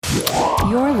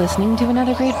You're listening to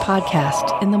another great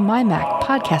podcast in the MyMac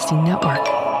Podcasting Network.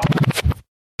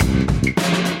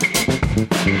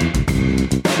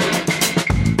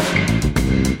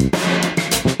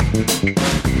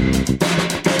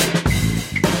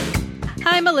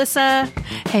 Hi, Melissa.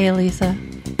 Hey, Elisa.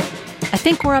 I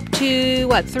think we're up to,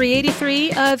 383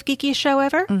 of Geekiest Show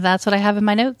Ever? That's what I have in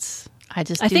my notes. I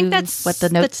think that's what the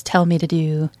notes tell me to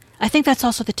do. I think that's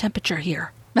also the temperature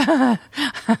here.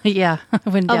 Yeah.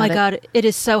 Oh my God. It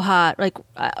is so hot. Like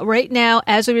right now,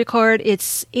 as we record,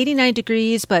 it's 89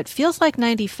 degrees, but feels like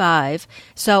 95.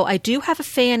 So I do have a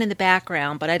fan in the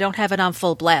background, but I don't have it on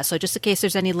full blast. So just in case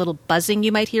there's any little buzzing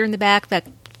you might hear in the back, that's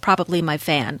probably my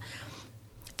fan.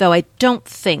 Though I don't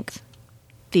think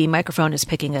the microphone is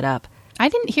picking it up. I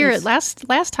didn't hear it last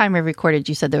time I recorded.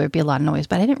 You said there would be a lot of noise,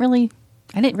 but I didn't really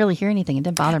hear anything. It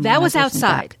didn't bother me. That was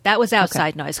outside. That was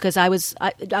outside noise because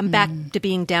I'm back to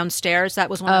being downstairs. That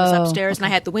was when I was upstairs and I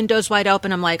had the windows wide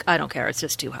open. I'm like, I don't care. It's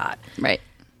just too hot. Right.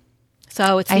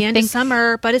 So it's the end of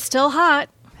summer, but it's still hot.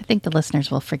 I think the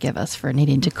listeners will forgive us for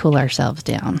needing to cool ourselves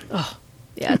down. Oh,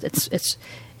 yeah.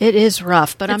 It is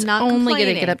rough, but I'm not only complaining.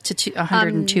 Going to get up to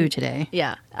 102 today.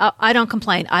 Yeah. I don't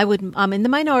complain. I'm in the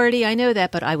minority. I know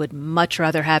that, but I would much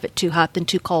rather have it too hot than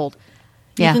too cold.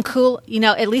 You can cool,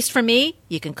 at least for me,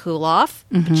 you can cool off,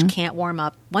 but you can't warm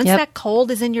up. Once that cold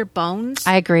is in your bones.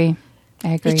 I agree.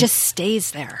 It just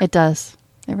stays there. It does.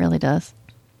 It really does.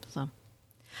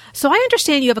 So I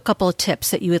understand you have a couple of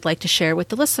tips that you would like to share with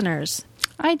the listeners.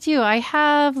 I do. I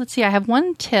have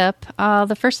one tip.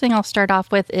 The first thing I'll start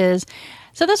off with is,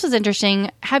 so this was interesting.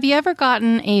 Have you ever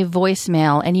gotten a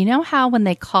voicemail and you know how when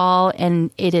they call and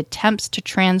it attempts to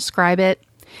transcribe it?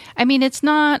 I mean, it's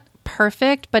not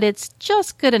perfect, but it's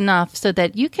just good enough so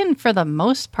that you can, for the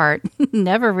most part,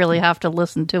 never really have to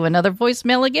listen to another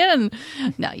voicemail again.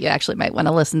 No, you actually might want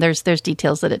to listen. There's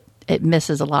details that it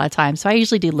misses a lot of times. So I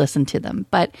usually do listen to them.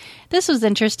 But this was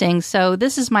interesting. So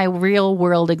this is my real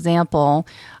world example.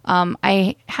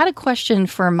 I had a question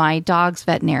for my dog's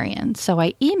veterinarian. So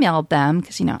I emailed them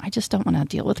because, I just don't want to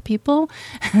deal with people.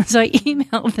 So I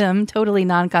emailed them, totally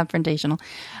non-confrontational.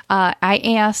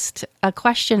 I asked a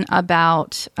question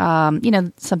about,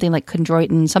 something like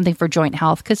chondroitin, something for joint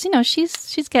health, because,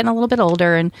 she's getting a little bit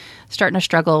older and starting to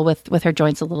struggle with her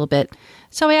joints a little bit.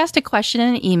 So I asked a question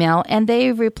in an email, and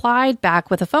they replied back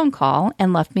with a phone call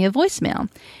and left me a voicemail.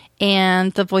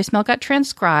 And the voicemail got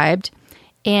transcribed,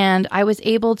 and I was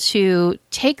able to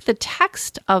take the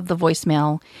text of the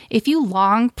voicemail. If you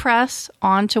long press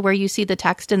onto where you see the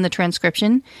text in the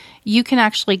transcription, you can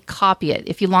actually copy it.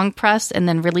 If you long press and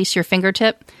then release your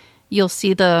fingertip, you'll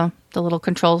see the little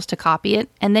controls to copy it.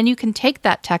 And then you can take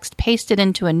that text, paste it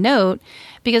into a note,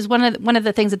 because one of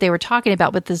the things that they were talking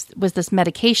about with this was this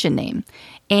medication name.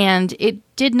 And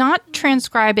it did not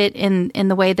transcribe it in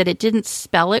the way that it didn't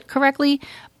spell it correctly,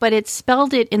 but it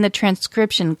spelled it in the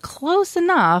transcription close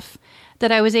enough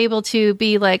that I was able to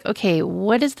be like, okay,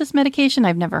 what is this medication?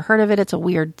 I've never heard of it. It's a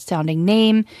weird sounding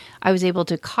name. I was able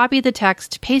to copy the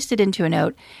text, paste it into a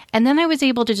note, and then I was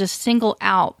able to just single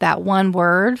out that one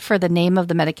word for the name of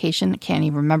the medication. I can't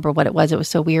even remember what it was. It was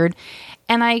so weird.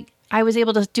 And I was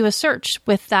able to do a search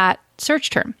with that search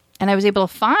term. And I was able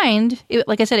to find,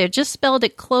 like I said, it just spelled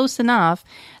it close enough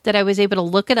that I was able to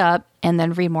look it up and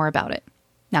then read more about it.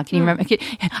 Now, can you remember?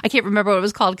 I can't remember what it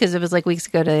was called because it was like weeks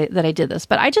ago that I did this.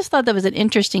 But I just thought that was an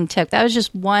interesting tip. That was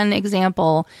just one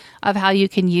example of how you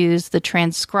can use the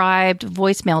transcribed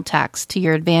voicemail text to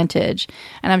your advantage.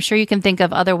 And I'm sure you can think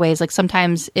of other ways. Like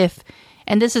sometimes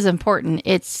and this is important,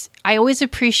 I always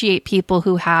appreciate people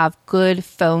who have good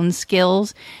phone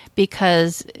skills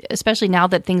because especially now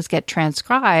that things get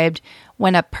transcribed,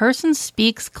 when a person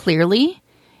speaks clearly,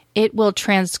 it will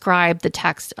transcribe the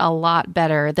text a lot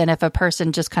better than if a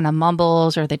person just kind of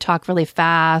mumbles or they talk really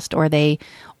fast or if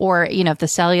the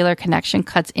cellular connection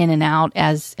cuts in and out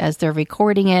as they're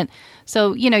recording it.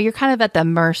 So, you're kind of at the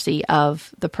mercy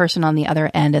of the person on the other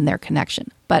end and their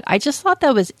connection. But I just thought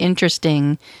that was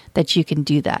interesting that you can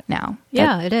do that now.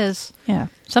 Yeah, it is. Yeah,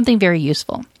 something very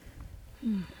useful.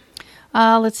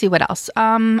 Let's see what else.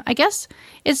 I guess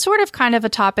it's sort of kind of a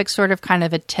topic, sort of kind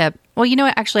of a tip. Well, you know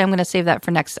what? Actually, I'm going to save that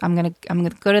for next. I'm going to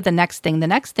go to the next thing. The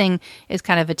next thing is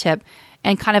kind of a tip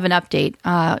and kind of an update.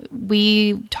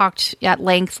 We talked at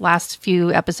length last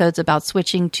few episodes about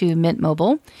switching to Mint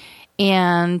Mobile.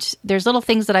 And there's little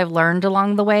things that I've learned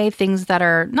along the way, things that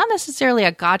are not necessarily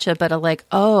a gotcha, but are like,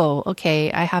 oh,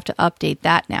 okay, I have to update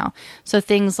that now. So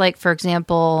things like, for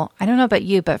example, I don't know about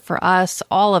you, but for us,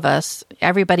 all of us,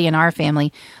 everybody in our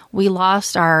family, we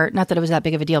lost not that it was that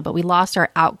big of a deal, but we lost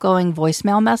our outgoing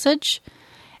voicemail message.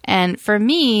 And for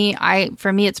me,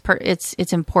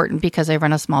 it's important because I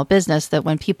run a small business that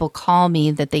when people call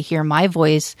me, that they hear my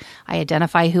voice, I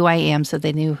identify who I am so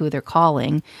they knew who they're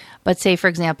calling. But say, for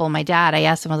example, my dad, I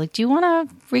asked him, I was like, do you want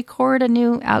to record a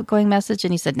new outgoing message?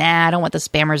 And he said, nah, I don't want the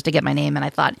spammers to get my name. And I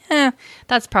thought,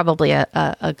 that's probably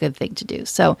a good thing to do.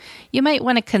 So you might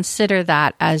want to consider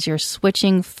that as you're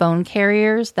switching phone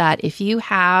carriers, that if you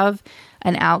have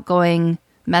an outgoing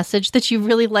message that you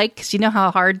really like, because you know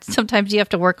how hard sometimes you have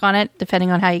to work on it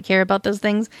depending on how you care about those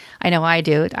things. I know I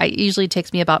do. It usually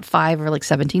takes me about 5 or like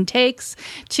 17 takes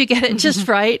to get it just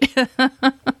right.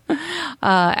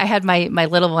 I had my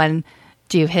little one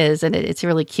do his, and it's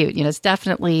really cute. It's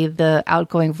definitely the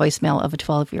outgoing voicemail of a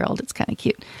 12-year-old. It's kind of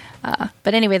cute.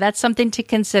 But anyway, that's something to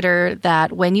consider,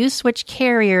 that when you switch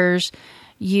carriers,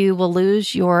 you will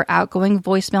lose your outgoing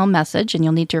voicemail message and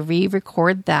you'll need to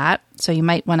re-record that. So you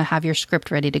might want to have your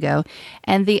script ready to go.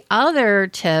 And the other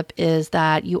tip is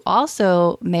that you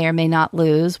also may or may not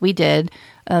lose, we did,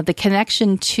 the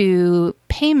connection to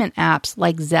payment apps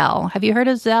like Zelle. Have you heard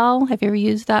of Zelle? Have you ever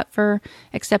used that for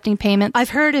accepting payments? I've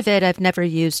heard of it. I've never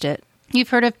used it. You've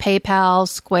heard of PayPal,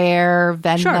 Square,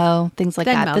 Venmo, sure. Things like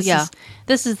Venmo, that.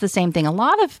 This is the same thing. A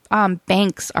lot of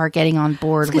banks are getting on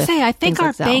board with I think our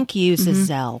like Zelle. bank uses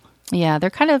Zelle. Yeah, they're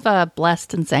kind of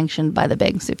blessed and sanctioned by the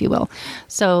banks, if you will.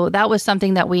 So that was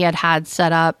something that we had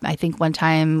set up. I think one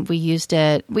time we used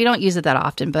it. We don't use it that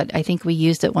often, but I think we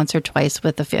used it once or twice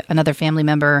with another family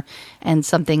member and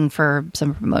something for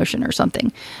some promotion or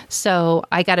something. So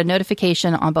I got a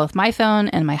notification on both my phone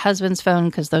and my husband's phone,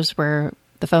 because those were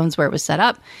the phones where it was set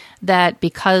up, that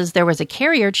because there was a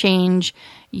carrier change,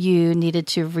 you needed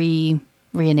to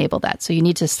re-enable that. So you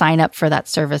need to sign up for that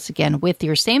service again with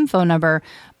your same phone number.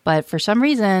 But for some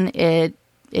reason,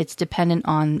 it's dependent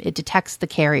on, it detects the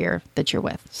carrier that you're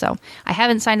with. So I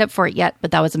haven't signed up for it yet, but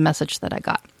that was a message that I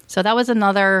got. So that was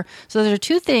another. So there are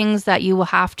 2 things that you will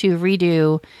have to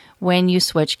redo when you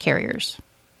switch carriers.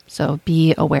 So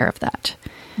be aware of that.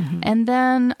 Mm-hmm. And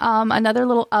then another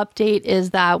little update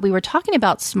is that we were talking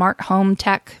about smart home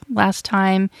tech last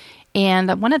time.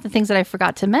 And one of the things that I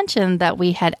forgot to mention that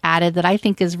we had added that I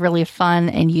think is really fun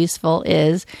and useful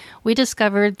is we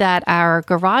discovered that our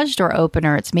garage door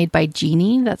opener, it's made by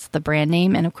Genie. That's the brand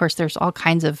name. And of course, there's all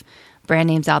kinds of brand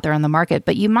names out there on the market.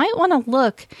 But you might want to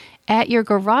look at your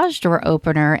garage door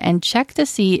opener and check to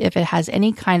see if it has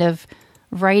any kind of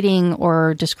writing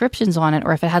or descriptions on it,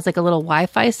 or if it has like a little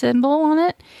Wi-Fi symbol on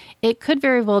it. It could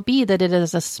very well be that it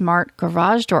is a smart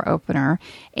garage door opener.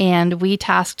 And we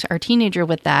tasked our teenager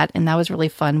with that. And that was really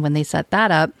fun when they set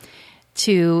that up,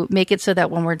 to make it so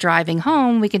that when we're driving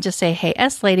home, we can just say, hey,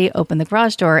 S lady, open the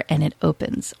garage door, and it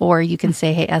opens. Or you can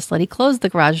say, hey, S lady, close the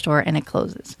garage door, and it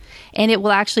closes. And it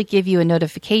will actually give you a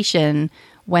notification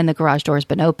when the garage door has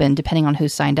been opened, depending on who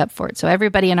signed up for it. So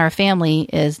everybody in our family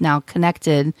is now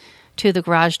connected to the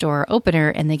garage door opener,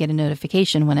 and they get a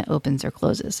notification when it opens or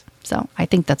closes. So I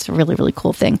think that's a really, really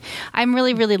cool thing. I'm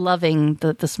really, really loving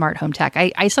the smart home tech.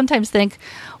 I sometimes think,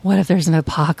 what if there's an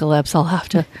apocalypse? I'll have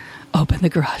to open the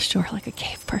garage door like a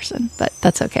cave person, but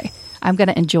that's okay. I'm going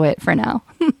to enjoy it for now.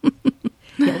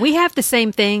 Yeah, we have the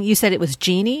same thing. You said it was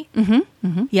Genie? Mm-hmm,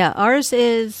 mm-hmm. Yeah, ours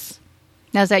is...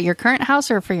 Now, is that your current house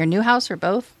or for your new house or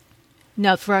both?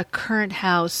 No, for our current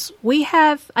house. We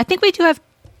have... I think we do have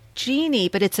Genie,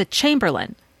 but it's a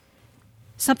Chamberlain.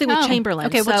 Something with Chamberlain.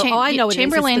 Okay, well, I know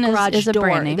Chamberlain it is. It's the garage is a door.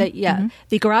 brand name. Mm-hmm.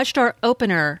 The garage door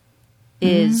opener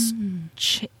is...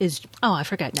 I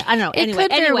forgot now. I don't know. It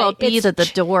could very well be that the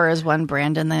door is one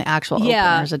brand and the actual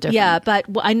opener is a different. Yeah, but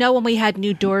I know when we had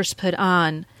new doors put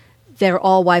on, they're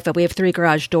all Wi-Fi. We have 3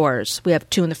 garage doors. We have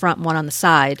 2 in the front and 1 on the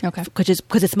side. Okay.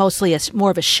 Because it's mostly more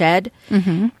of a shed.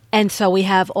 Mm-hmm. And so we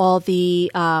have all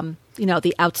the,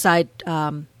 the outside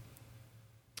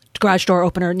garage door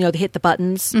opener, to hit the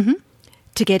buttons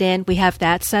to get in. We have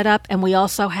that set up. And we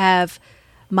also have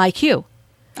MyQ.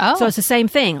 Oh. So it's the same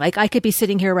thing. Like I could be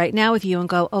sitting here right now with you and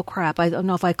go, oh, crap, I don't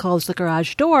know if I close the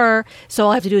garage door. So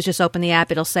all I have to do is just open the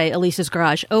app. It'll say Elisa's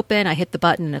garage open. I hit the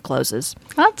button and it closes.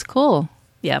 That's cool.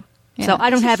 Yeah. So I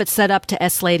don't have it set up to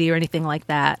S Lady or anything like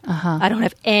that. Uh-huh. I don't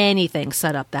have anything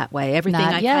set up that way. Everything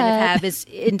Not I yet. kind of have is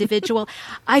individual.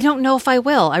 I don't know if I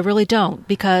will. I really don't,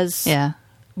 because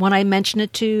when I mention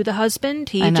it to the husband,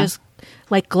 he just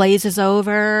like glazes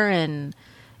over and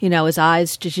his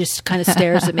eyes just kind of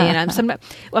stares at me.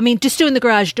 And just doing the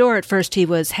garage door at first, he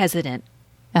was hesitant.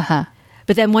 Uh-huh.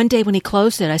 But then one day when he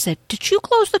closed it, I said, did you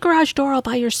close the garage door all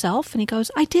by yourself? And he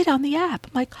goes, I did on the app.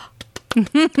 I'm like,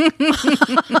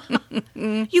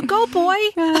 you go, boy.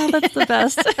 Oh, that's the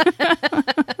best.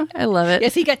 I love it.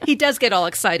 Yes, he does get all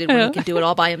excited when he can do it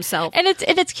all by himself. And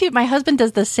it's cute. My husband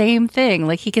does the same thing.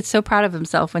 Like, he gets so proud of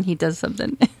himself when he does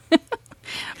something.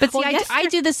 But see, Well, I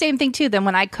do the same thing too. Then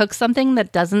when I cook something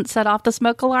that doesn't set off the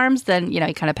smoke alarms, then, he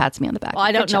kind of pats me on the back. Well,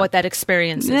 I don't know what that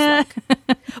experience is like.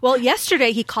 Well,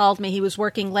 yesterday he called me. He was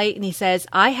working late, and he says,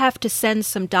 I have to send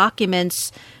some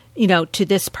documents, to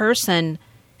this person.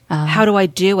 How do I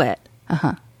do it?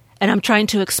 Uh-huh. And I'm trying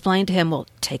to explain to him, well,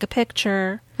 take a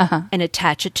picture and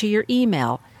attach it to your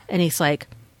email. And he's like,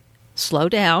 slow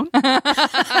down.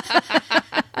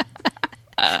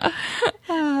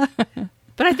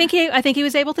 But I think he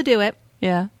was able to do it.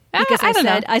 Yeah. Because I don't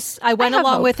know. I went have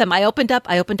along hope. with him. I opened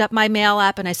up my mail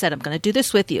app, and I said, I'm going to do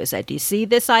this with you. I said, do you see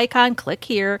this icon? Click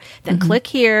here, then click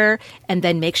here, and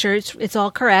then make sure it's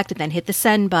all correct, and then hit the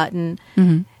send button.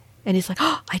 Mm-hmm. And he's like,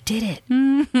 oh, I did it.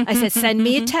 I said, send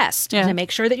me a test to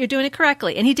make sure that you're doing it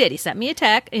correctly. And he did. He sent me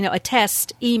a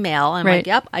test email. And I'm like,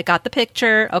 yep, I got the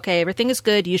picture. Okay, everything is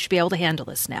good. You should be able to handle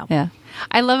this now. Yeah.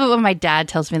 I love it when my dad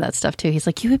tells me that stuff too. He's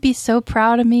like, you would be so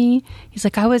proud of me. He's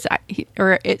like,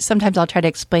 sometimes I'll try to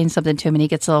explain something to him and he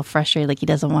gets a little frustrated. Like, he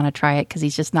doesn't want to try it because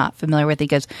he's just not familiar with it. He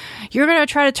goes, you're going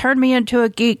to try to turn me into a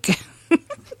geek.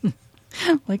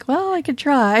 I'm like, well, I could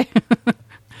try.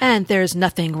 And there's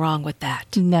nothing wrong with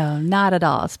that. No, not at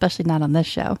all, especially not on this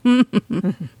show.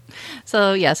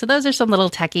 So those are some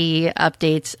little techie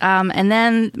updates. And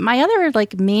then my other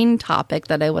main topic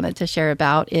that I wanted to share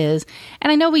about is,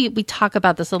 and I know we talk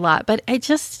about this a lot, but I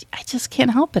just can't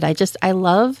help it. I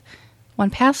love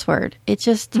 1Password. It's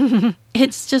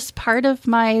just part of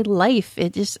my life.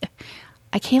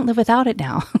 I can't live without it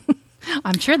now.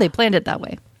 I'm sure they planned it that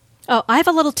way. Oh, I have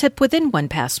a little tip within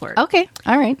 1Password. Okay.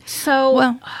 All right. So,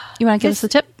 well, you want to give us a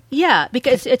tip? Yeah,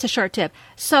 because it's a short tip.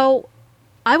 So,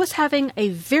 I was having a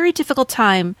very difficult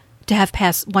time to have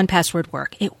 1Password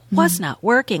work. It was not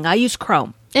working. I use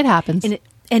Chrome. It happens. And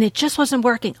it just wasn't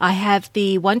working. I have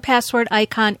the 1Password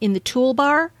icon in the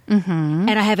toolbar, and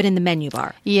I have it in the menu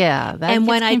bar. Yeah, that and gets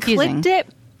when confusing. I clicked it,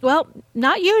 well,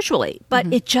 not usually,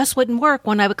 but it just wouldn't work.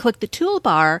 When I would click the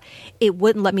toolbar, it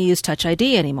wouldn't let me use Touch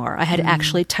ID anymore. I had to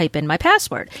actually type in my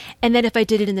password. And then if I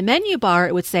did it in the menu bar,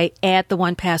 it would say, add the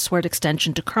 1Password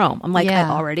extension to Chrome. I'm like, I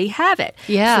already have it.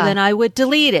 Yeah. So then I would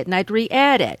delete it and I'd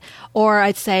re-add it. Or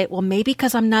I'd say, well, maybe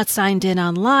because I'm not signed in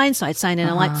online. So I'd sign in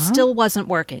online. Still wasn't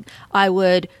working. I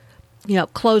would,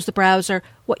 close the browser.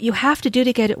 What you have to do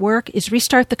to get it work is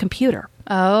restart the computer.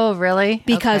 Oh, really?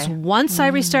 Because Okay. once I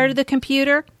restarted the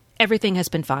computer, everything has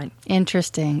been fine.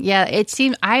 Interesting. Yeah, it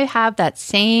seems I have that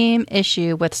same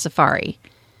issue with Safari.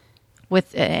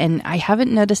 And I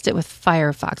haven't noticed it with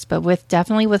Firefox, but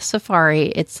definitely with Safari,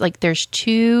 it's like there's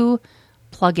two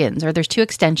plugins, or there's two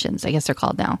extensions, I guess they're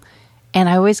called now. And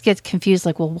I always get confused,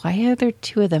 like, well, why are there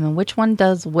two of them and which one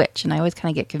does which? And I always kind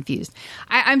of get confused.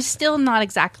 I'm still not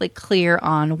exactly clear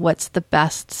on what's the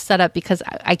best setup because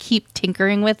I keep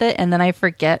tinkering with it and then I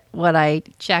forget what I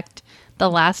checked the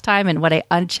last time and what I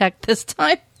unchecked this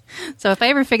time. So if I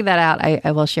ever figure that out,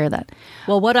 I will share that.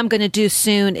 Well, what I'm going to do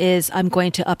soon is I'm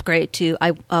going to upgrade to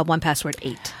 1Password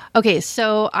 8. Okay,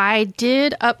 so I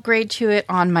did upgrade to it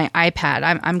on my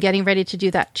iPad. I'm getting ready to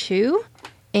do that too.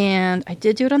 And I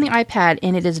did do it on the iPad,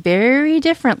 and it is very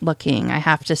different looking, I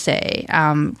have to say.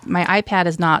 My iPad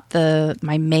is not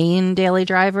my main daily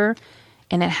driver,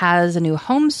 and it has a new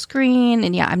home screen.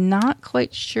 And I'm not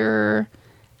quite sure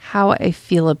how I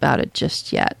feel about it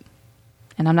just yet.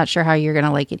 And I'm not sure how you're going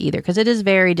to like it either, because it is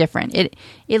very different.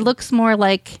 It looks more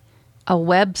like a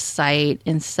website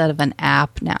instead of an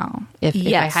app now, if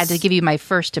I had to give you my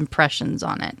first impressions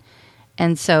on it.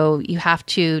 And so you have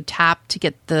to tap to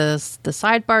get the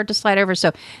sidebar to slide over.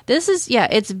 So this is,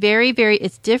 it's very, very,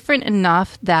 it's different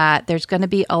enough that there's going to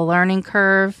be a learning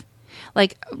curve.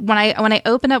 Like when I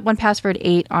open up 1Password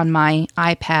 8 on my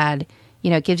iPad,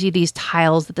 it gives you these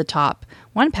tiles at the top.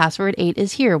 1Password 8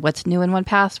 is here. What's new in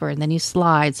 1Password? And then you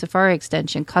slide, Safari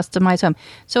extension, customize home.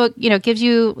 So it gives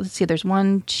you, let's see, there's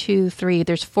 1, 2, 3,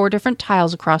 there's 4 different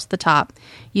tiles across the top.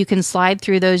 You can slide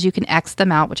through those. You can X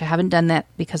them out, which I haven't done that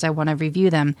because I want to review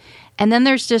them. And then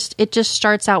it just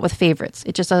starts out with favorites.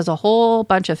 It just has a whole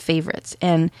bunch of favorites.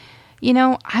 And,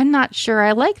 I'm not sure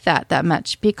I like that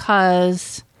much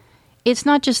because it's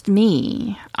not just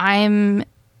me. I'm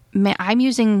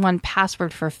using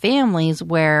 1Password for families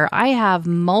where I have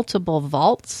multiple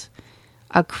vaults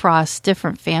across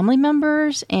different family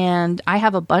members, and I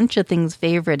have a bunch of things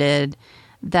favorited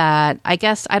that I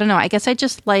guess I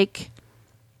just like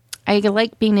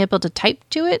being able to type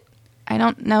to it. I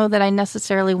don't know that I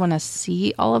necessarily want to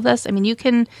see all of this. I mean, you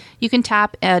can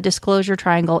tap a disclosure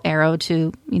triangle arrow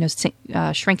to,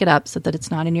 shrink it up so that it's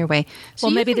not in your way. So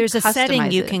well, maybe there's a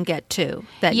setting you can get to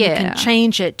that you can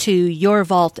change it to your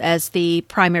vault as the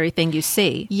primary thing you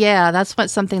see. Yeah, that's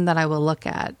something that I will look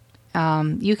at.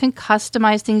 You can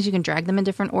customize things. You can drag them in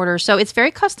different orders. So it's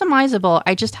very customizable.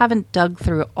 I just haven't dug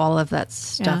through all of that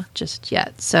stuff just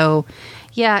yet. So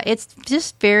yeah, it's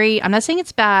just I'm not saying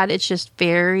it's bad. It's just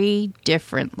very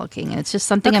different looking. And it's just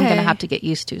something I'm going to have to get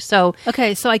used to. So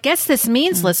I guess this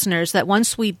means, listeners, that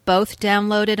once we both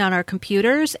download it on our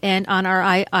computers and on our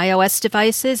iOS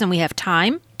devices and we have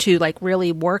time to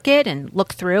really work it and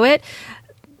look through it,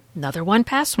 another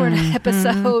 1Password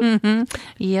episode.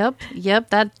 Yep.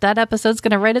 That episode's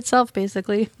going to write itself,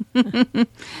 basically.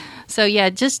 So yeah,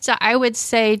 I would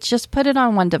say just put it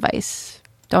on one device.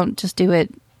 Don't just do it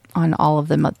on all of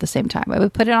them at the same time. I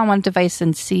would put it on one device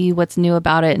and see what's new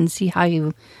about it and see how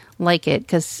you like it,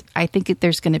 because I think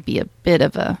there's going to be a bit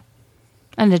of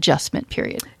an adjustment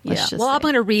period. I'm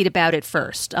going to read about it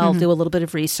first. I'll do a little bit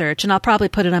of research, and I'll probably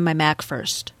put it on my Mac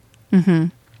first. Mm-hmm.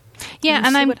 Yeah,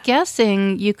 and I'm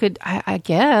guessing you could. I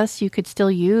guess you could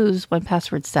still use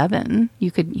 1Password 7.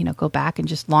 You could, go back and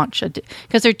just launch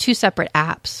because they're two separate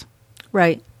apps,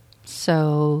 right?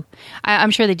 So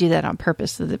I'm sure they do that on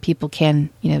purpose so that people can,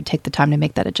 take the time to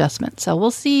make that adjustment. So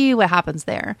we'll see what happens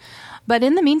there. But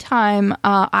in the meantime,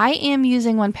 I am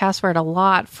using 1Password a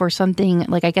lot for something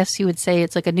like, I guess you would say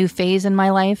it's like a new phase in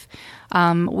my life.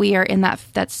 We are in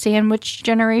that sandwich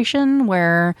generation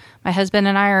where my husband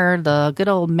and I are the good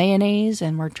old mayonnaise,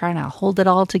 and we're trying to hold it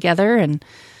all together. And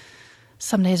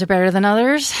some days are better than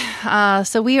others.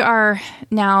 So we are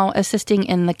now assisting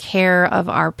in the care of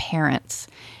our parents.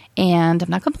 And I'm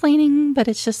not complaining, but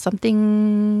it's just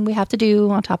something we have to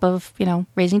do on top of,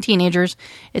 raising teenagers.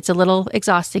 It's a little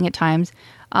exhausting at times.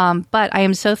 But I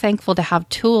am so thankful to have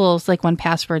tools like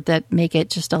 1Password that make it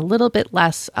just a little bit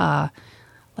less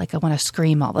like I want to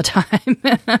scream all the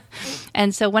time.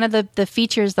 And so one of the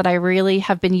features that I really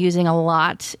have been using a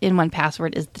lot in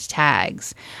 1Password is the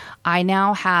tags. I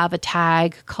now have a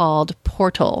tag called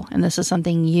Portal, and this is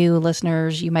something you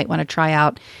listeners, you might want to try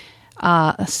out.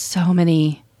 So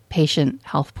many patient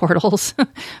health portals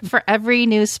for every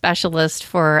new specialist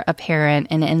for a parent.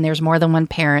 And there's more than one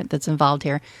parent that's involved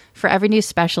here. For every new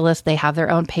specialist, they have their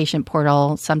own patient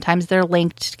portal. Sometimes they're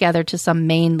linked together to some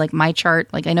main, like MyChart.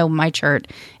 Like I know MyChart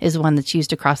is one that's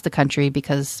used across the country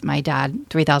because my dad,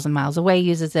 3,000 miles away,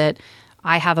 uses it.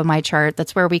 I have a MyChart.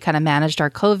 That's where we kind of managed our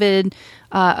COVID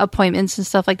appointments and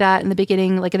stuff like that in the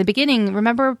beginning. Like in the beginning,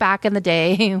 remember back in the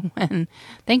day when,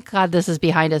 thank God this is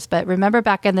behind us, but remember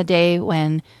back in the day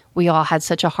when we all had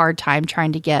such a hard time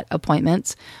trying to get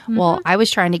appointments. Mm-hmm. Well, I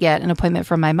was trying to get an appointment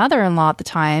from my mother-in-law at the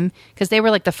time because they were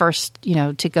like the first,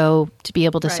 to be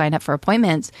able to sign up for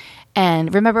appointments.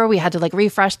 And remember, we had to like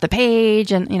refresh the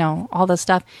page and, all this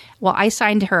stuff. Well, I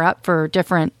signed her up for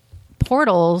different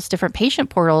portals, different patient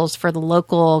portals for the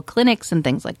local clinics and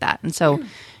things like that. And so,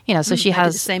 so she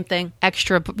has the same thing,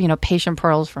 extra, patient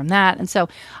portals from that. And so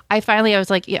I was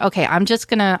like, okay,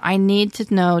 I need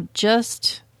to know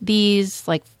just these,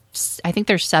 like, I think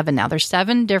there's 7 now. There's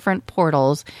 7 different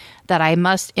portals that I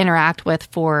must interact with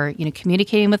for,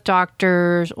 communicating with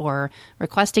doctors or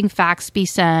requesting fax be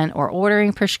sent or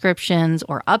ordering prescriptions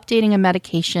or updating a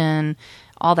medication,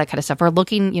 all that kind of stuff. Or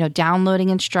looking, downloading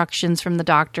instructions from the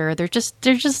doctor. There's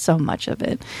just so much of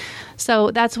it. So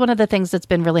that's one of the things that's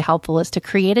been really helpful is to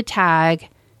create a tag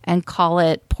and call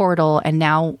it portal. And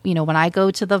now, when I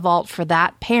go to the vault for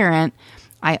that parent,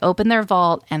 I open their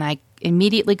vault and I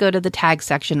immediately go to the tag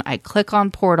section. I click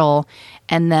on portal,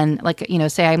 and then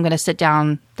say I'm going to sit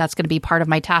down. That's going to be part of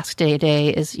my task today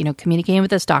is, communicating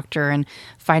with this doctor and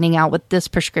finding out what this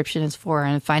prescription is for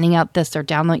and finding out this or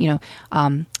download,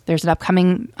 there's an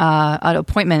upcoming an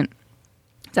appointment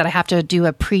that I have to do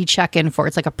a pre-check-in for.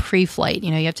 It's like a pre-flight.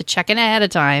 You have to check in ahead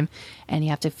of time and you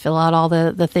have to fill out all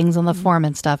the things on the form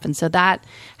and stuff. And so that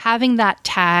having that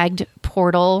tagged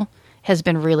portal has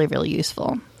been really, really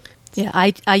useful. Yeah,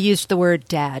 I used the word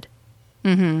dad.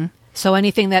 Mm-hmm. So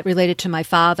anything that related to my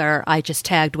father, I just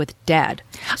tagged with dad.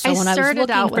 So when I was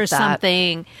looking for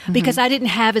something, because I didn't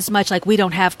have as much, like we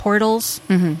don't have portals,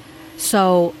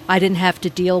 so I didn't have to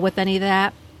deal with any of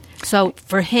that. So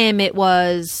for him, it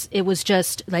was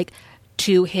just like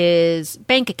to his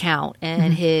bank account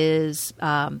and his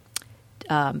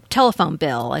telephone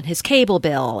bill and his cable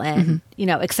bill and,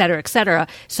 et cetera, et cetera.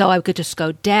 So I could just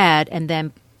go dad, and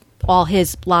then all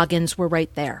his logins were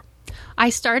right there. I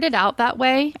started out that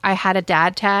way. I had a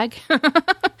dad tag.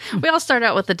 We all start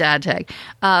out with the dad tag.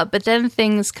 But then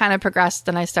things kind of progressed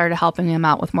and I started helping him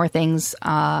out with more things.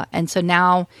 And so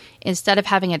now instead of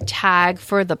having a tag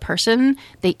for the person,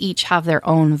 they each have their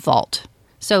own vault.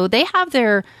 So they have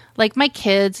their, like my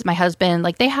kids, my husband,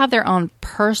 like they have their own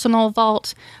personal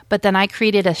vault, but then I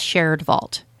created a shared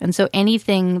vault. And so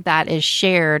anything that is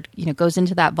shared, goes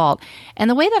into that vault. And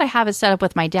the way that I have it set up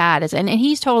with my dad is, and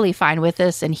he's totally fine with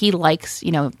this and he likes,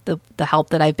 the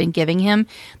help that I've been giving him.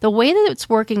 The way that it's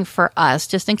working for us,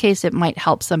 just in case it might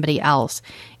help somebody else,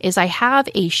 is I have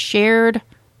a shared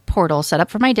portal set up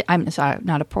for my I'm sorry,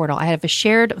 not a portal. I have a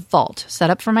shared vault set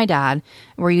up for my dad.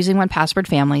 We're using 1Password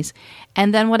Families.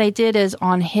 And then what I did is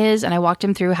on his, and I walked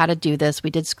him through how to do this. We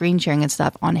did screen sharing and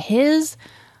stuff. On his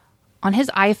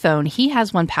iPhone, he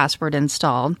has 1Password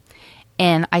installed.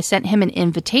 And I sent him an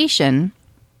invitation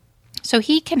so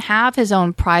he can have his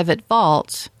own private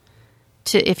vault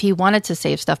to if he wanted to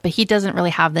save stuff, but he doesn't really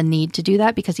have the need to do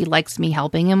that because he likes me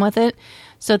helping him with it.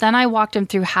 So then I walked him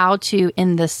through how to,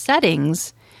 in the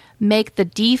settings, make the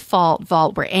default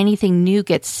vault where anything new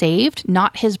gets saved,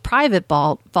 not his private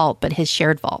vault, but his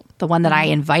shared vault, the one that I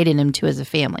invited him to as a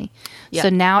family. Yep. So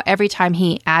now every time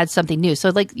he adds something new, so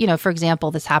like, for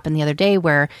example, this happened the other day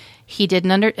where he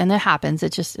didn't and it happens,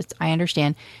 I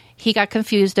understand. He got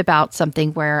confused about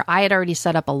something where I had already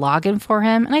set up a login for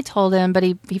him and I told him, but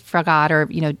he forgot or,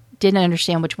 didn't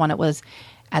understand which one it was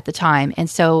at the time. And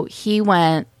so he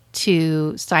went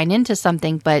to sign into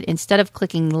something, but instead of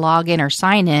clicking login or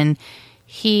sign in,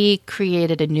 he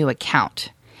created a new account.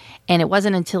 And it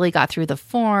wasn't until he got through the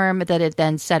form that it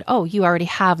then said, oh, you already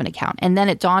have an account. And then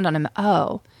it dawned on him,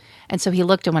 oh. And so he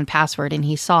looked at 1Password and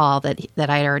he saw that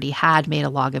I already had made a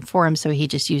login for him. So he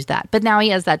just used that. But now he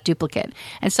has that duplicate.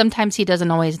 And sometimes he doesn't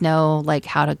always know like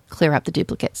how to clear up the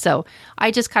duplicate. So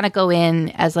I just kind of go in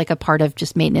as like a part of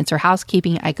just maintenance or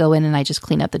housekeeping. I go in and I just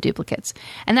clean up the duplicates.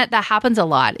 And that happens a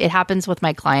lot. It happens with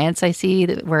my clients. I see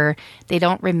that where they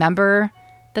don't remember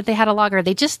that they had a logger.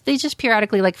 They just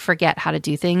periodically like forget how to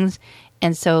do things.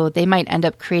 And so they might end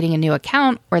up creating a new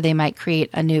account or they might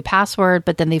create a new password,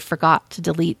 but then they forgot to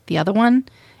delete the other one.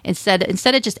 Instead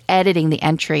of just editing the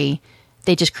entry,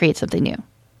 they just create something new.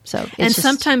 So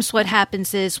sometimes what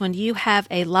happens is when you have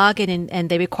a login and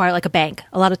they require, like a bank,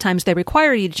 a lot of times they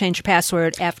require you to change your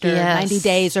password after 90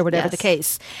 days or whatever the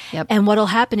case. Yep. And what will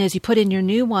happen is you put in your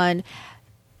new one,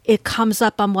 it comes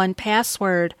up on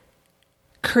 1Password,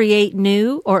 create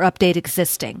new or update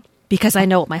existing. Because I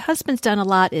know what my husband's done a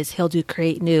lot is he'll do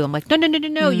create new. I'm like, no.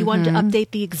 Mm-hmm. You want to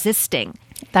update the existing.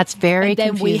 That's very confusing.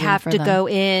 And then we have to go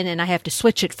in and I have to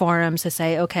switch it for him to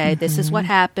say, okay, this is what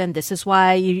happened. This is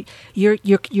why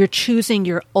you're choosing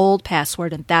your old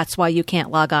password and that's why you can't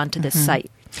log on to this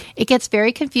site. It gets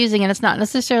very confusing and it's not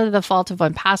necessarily the fault of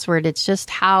 1Password. It's just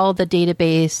how the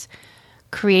database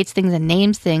creates things and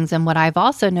names things. And what I've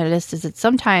also noticed is that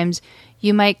sometimes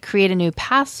you might create a new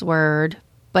password,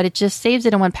 but it just saves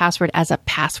it in 1Password as a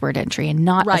password entry and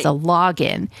not as a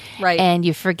login. Right. And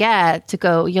you forget to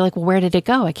go, you're like, well, where did it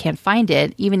go? I can't find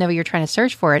it, even though you're trying to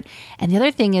search for it. And the other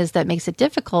thing is that makes it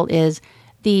difficult is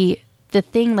the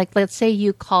thing, like, let's say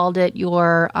you called it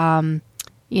your,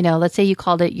 let's say you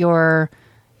called it your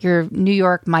New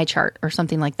York My Chart or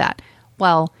something like that.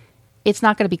 Well, it's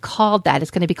not going to be called that. It's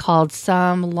going to be called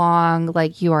some long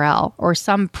like URL or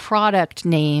some product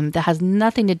name that has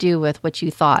nothing to do with what you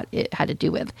thought it had to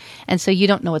do with. And so you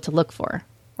don't know what to look for.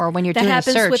 Or when you're doing a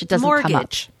search, it doesn't come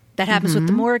up. That happens with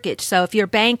the mortgage. So if your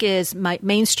bank is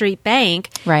Main Street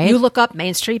Bank, right, you look up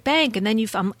Main Street Bank and then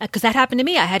because that happened to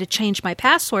me. I had to change my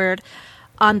password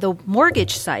on the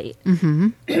mortgage site.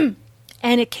 And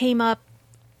it came up,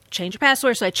 change your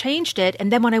password. So I changed it.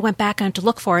 And then when I went back on to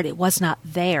look for it, it was not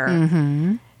there.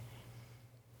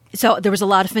 So there was a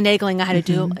lot of finagling I had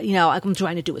to do. I'm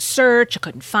trying to do a search. I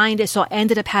couldn't find it. So I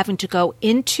ended up having to go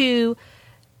into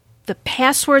the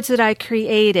passwords that I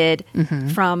created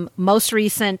from most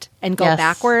recent and go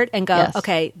backward and go,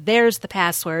 okay, there's the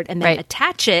password. And then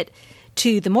attach it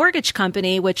to the mortgage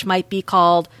company, which might be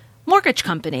called Mortgage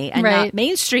Company and not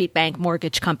Main Street Bank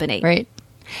Mortgage Company. Right.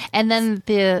 And then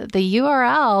the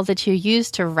URL that you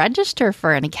use to register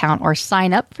for an account or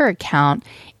sign up for an account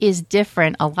is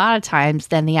different a lot of times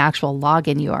than the actual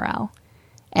login URL.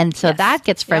 And so that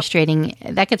gets frustrating.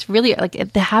 That gets really, like,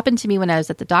 it happened to me when I was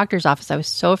at the doctor's office. I was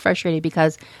so frustrated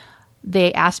because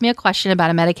they asked me a question about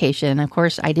a medication. Of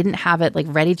course, I didn't have it like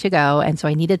ready to go. And so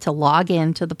I needed to log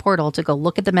into the portal to go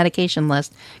look at the medication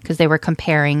list because they were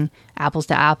comparing apples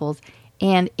to apples.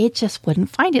 and it just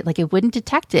wouldn't find it. Like it wouldn't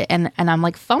detect it. And I'm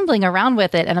like fumbling around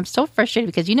with it. And I'm so frustrated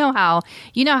because you know how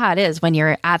it is when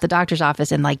you're at the doctor's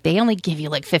office and like they only give you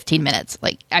like 15 minutes.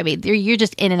 Like, I mean, you're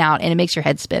just in and out and it makes your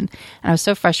head spin. And I was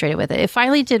so frustrated with it. It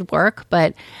finally did work,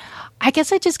 but I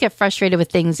guess I just get frustrated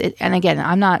with things. And again,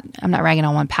 I'm not ragging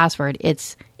on 1Password.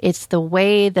 It's the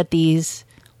way that these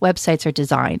websites are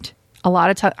designed. A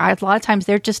lot of times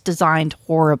they're just designed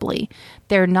horribly.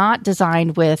 They're not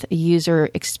designed with a user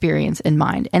experience in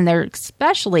mind. And they're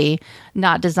especially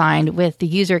not designed with the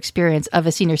user experience of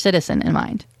a senior citizen in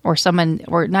mind, or someone,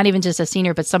 or not even just a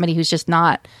senior, but somebody who's just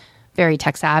not very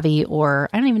tech savvy, or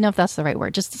I don't even know if that's the right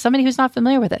word, just somebody who's not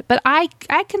familiar with it. But I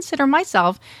consider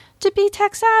myself to be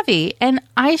tech savvy, and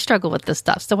I struggle with this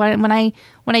stuff. So when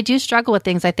I do struggle with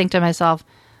things, I think to myself,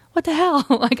 what the hell?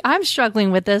 Like, I'm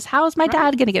struggling with this. How is my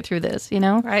dad going to get through this? You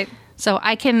know? Right. So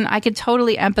I can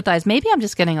totally empathize. Maybe I'm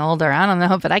just getting older. I don't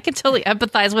know, but I can totally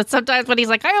empathize with sometimes when he's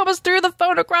like, I almost threw the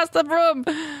phone across the room.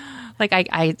 Like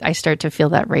I start to feel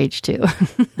that rage too.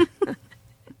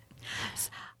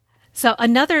 So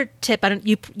another tip,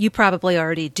 you probably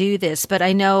already do this, but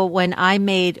I know when I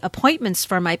made appointments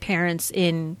for my parents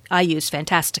I use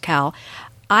Fantastical,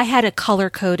 I had a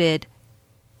color-coded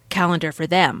calendar for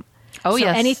them. Oh, so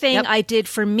yes. anything I did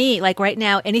for me, like right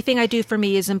now, anything I do for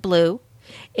me is in blue.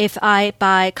 If I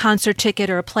buy a concert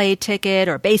ticket or a play ticket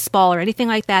or baseball or anything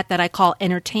like that I call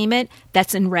entertainment,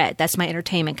 that's in red. That's my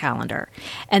entertainment calendar.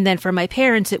 And then for my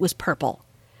parents, it was purple.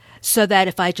 So that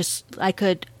if I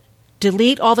could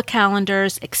delete all the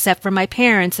calendars except for my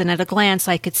parents, and at a glance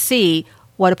I could see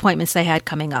what appointments they had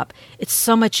coming up. It's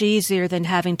so much easier than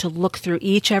having to look through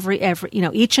each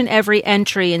and every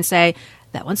entry and say,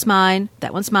 that one's mine,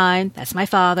 that's my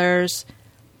father's.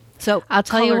 So I'll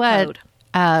tell you what,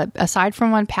 aside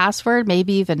from 1Password,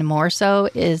 maybe even more so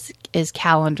is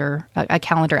calendar, a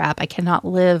calendar app. I cannot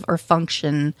live or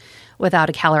function without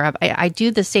a calendar app. I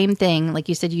do the same thing. Like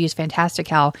you said, you use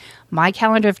Fantastical. My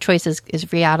calendar of choice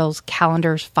is Riadel's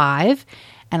Calendars 5.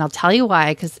 And I'll tell you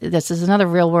why, because this is another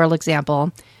real world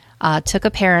example. Took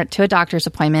a parent to a doctor's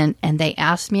appointment and they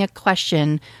asked me a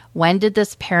question. When did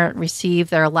this parent receive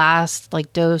their last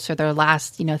dose or their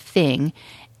last, thing?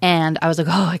 And I was like,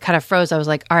 oh, I kind of froze. I was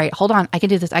like, all right, hold on. I can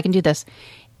do this.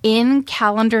 In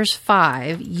Calendars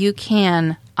 5, you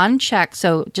can uncheck.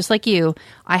 So just like you,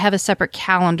 I have a separate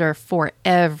calendar for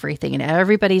everything, and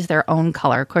everybody's their own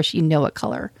color. Of course, you know what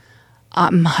color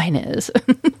mine is.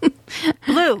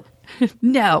 Blue.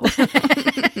 No.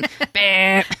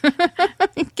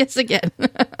 Guess again.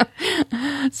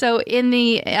 So in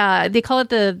they call it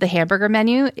the hamburger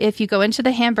menu. If you go into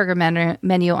the hamburger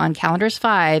menu on Calendars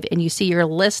 5 and you see your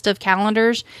list of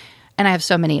calendars, and I have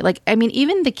so many,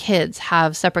 even the kids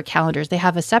have separate calendars. They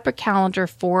have a separate calendar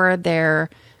for their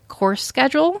course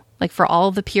schedule, like for all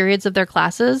of the periods of their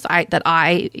classes that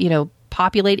I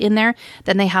populate in there.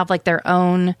 Then they have their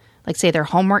own, say their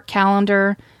homework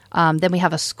calendar. Then we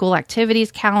have a school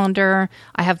activities calendar.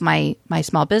 I have my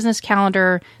small business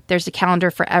calendar. There's a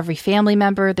calendar for every family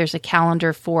member. There's a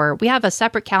calendar we have a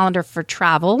separate calendar for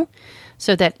travel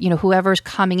so that, whoever's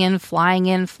coming in, flying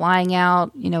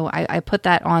out, I put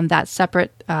that on that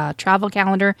separate travel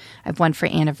calendar. I have one for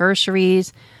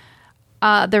anniversaries.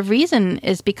 The reason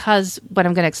is because what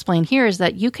I'm going to explain here is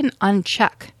that you can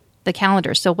uncheck the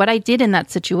calendar. So what I did in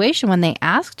that situation when they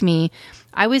asked me,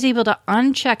 I was able to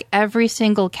uncheck every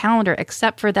single calendar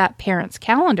except for that parent's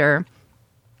calendar.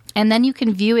 And then you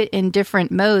can view it in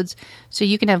different modes. So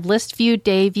you can have list view,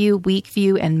 day view, week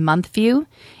view, and month view.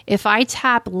 If I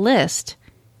tap list,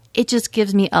 it just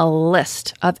gives me a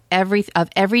list of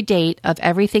every date of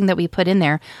everything that we put in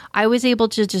there. I was able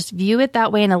to just view it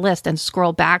that way in a list and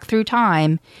scroll back through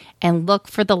time and look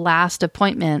for the last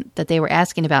appointment that they were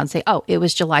asking about and say, oh, it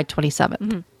was July 27th.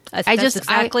 Mm-hmm. That's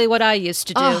exactly what I used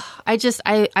to do.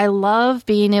 I love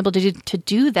being able to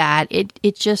do that.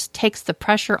 It just takes the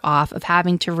pressure off of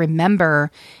having to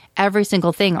remember every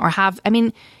single thing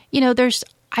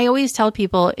I always tell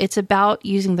people it's about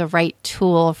using the right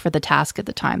tool for the task at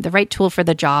the time, the right tool for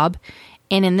the job.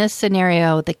 And in this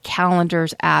scenario, the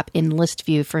Calendars app in List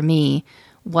View for me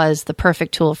was the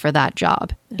perfect tool for that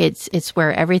job. It's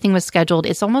where everything was scheduled.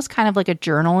 It's almost kind of like a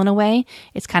journal in a way.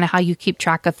 It's kind of how you keep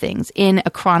track of things in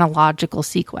a chronological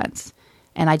sequence.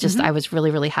 And I was really,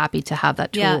 really happy to have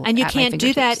that tool. Yeah, and you can't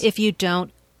do that if you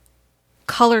don't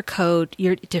color code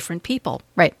your different people.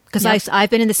 Right. Because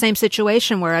I've been in the same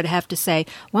situation where I'd have to say,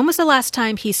 when was the last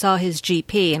time he saw his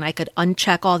GP? And I could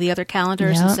uncheck all the other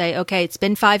calendars and say, okay, it's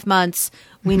been 5 months.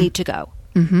 We need to go.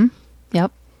 Mm-hmm.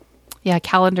 Yep. Yeah,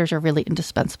 calendars are really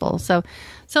indispensable. So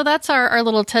that's our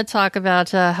little TED Talk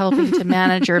about helping to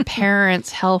manage your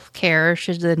parents' health care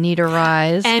should the need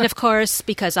arise. And of course,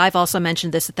 because I've also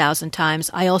mentioned this 1,000 times,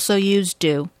 I also use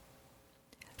Do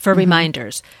for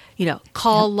reminders.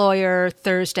 Call lawyer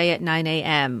Thursday at 9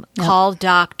 a.m. Call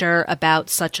doctor about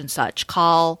such and such.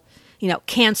 Call,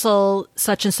 cancel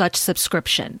such and such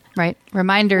subscription. Right.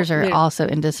 Reminders are also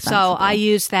indispensable. So I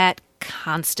use that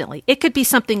constantly. It could be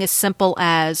something as simple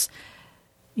as,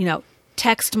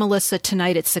 text Melissa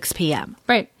tonight at 6 p.m.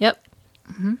 Right. Yep.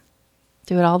 Mm-hmm.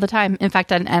 Do it all the time. In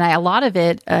fact, a lot of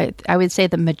it, I would say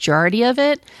the majority of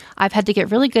it, I've had to get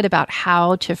really good about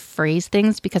how to phrase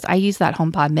things because I use that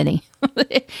HomePod Mini.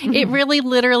 It really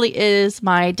literally is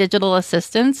my digital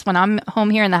assistant. When I'm home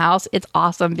here in the house, it's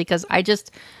awesome because I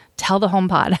just tell the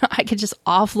HomePod. I could just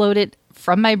offload it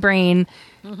from my brain.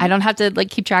 I don't have to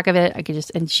keep track of it. I could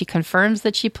and she confirms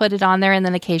that she put it on there, and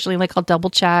then occasionally I'll double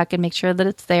check and make sure that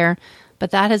it's there. But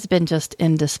that has been just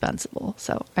indispensable.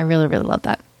 So I really, really love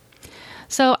that.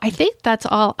 So I think that's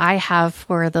all I have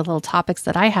for the little topics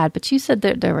that I had. But you said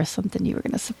that there was something you were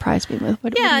going to surprise me with.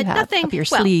 What do you have nothing up your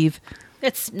sleeve?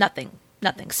 It's nothing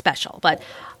special. But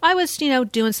I was,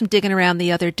 doing some digging around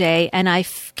the other day, and I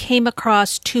came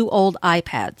across 2 old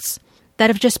iPads that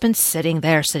have just been sitting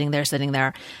there. So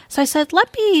I said,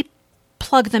 let me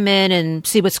plug them in and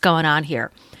see what's going on here.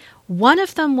 One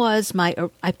of them was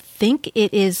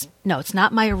it's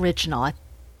not my original,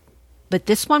 but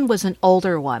this one was an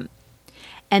older one.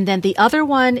 And then the other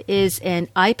one is an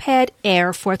iPad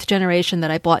Air 4th generation that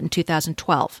I bought in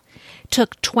 2012.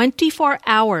 Took 24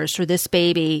 hours for this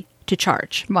baby to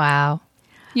charge. Wow.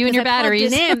 You and your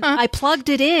batteries. I plugged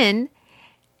it in.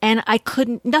 And I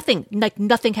couldn't, nothing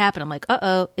happened. I'm like,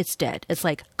 it's dead. It's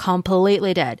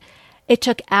completely dead. It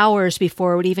took hours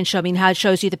before it would even show me how it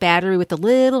shows you the battery with the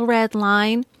little red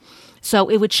line. So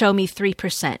it would show me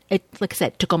 3%. It, like I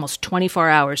said, took almost 24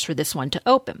 hours for this one to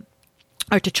open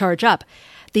or to charge up.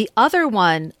 The other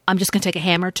one, I'm just going to take a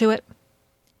hammer to it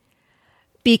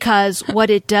because what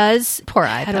it does, poor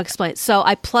iPad. How to explain it? So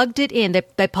I plugged it in.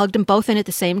 They plugged them both in at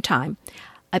the same time.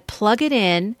 I plug it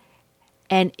in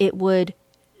and it would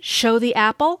show the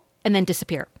apple and then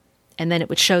disappear. And then it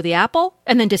would show the apple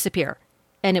and then disappear.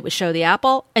 And it would show the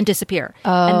apple and disappear.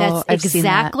 Oh, and that's I've seen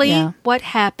exactly that. Yeah. what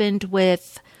happened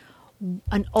with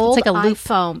an old a loop.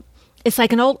 iPhone. It's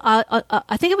like an old,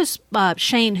 I think it was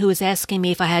Shane who was asking me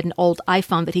if I had an old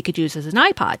iPhone that he could use as an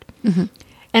iPod. Mm-hmm.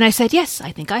 And I said, yes,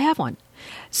 I think I have one.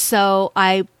 So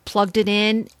I plugged it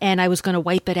in and I was going to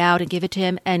wipe it out and give it to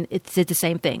him. And it did the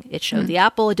same thing. It showed the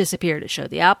apple, it disappeared. It showed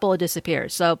the apple, it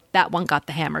disappeared. So that one got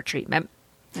the hammer treatment.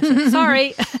 I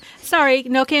said, sorry,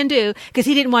 no can do. Because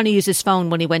he didn't want to use his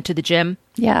phone when he went to the gym.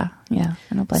 Yeah. I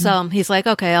don't blame So him. he's like,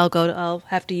 okay, I'll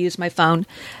have to use my phone.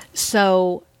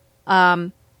 So,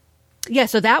 so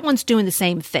that one's doing the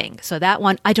same thing. So that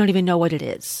one, I don't even know what it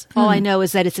is. All I know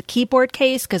is that it's a keyboard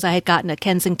case because I had gotten a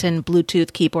Kensington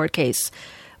Bluetooth keyboard case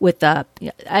with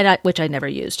which I never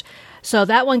used. So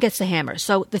that one gets the hammer.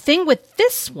 So the thing with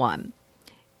this one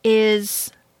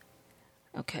is,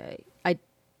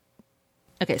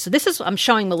 so this is, I'm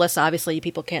showing Melissa, obviously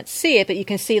people can't see it, but you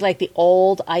can see the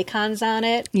old icons on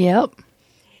it. Yep.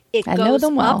 I know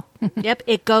them well. Yep.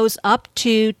 It goes up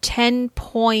to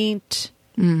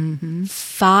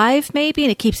 10.5 maybe,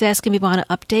 and it keeps asking me if I want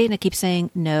to update, and I keep saying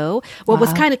no. Well,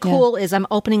 what's kind of cool is I'm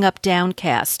opening up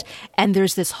Downcast, and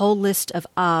there's this whole list of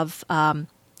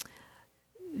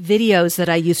videos that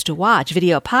I used to watch,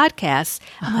 video podcasts.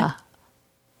 I'm like,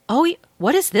 oh,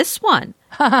 what is this one?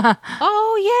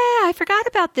 Oh, yeah, I forgot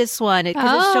about this one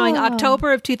because it's showing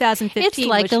October of 2015. It's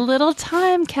like a little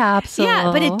time capsule.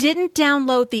 Yeah, but it didn't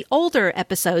download the older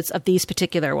episodes of these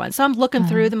particular ones. So I'm looking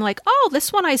through them like, oh,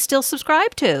 this one I still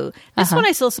subscribe to. This one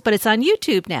I still, but it's on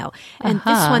YouTube now. And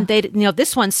this one,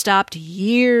 this one stopped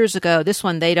years ago. This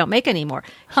one they don't make anymore.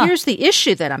 Here's the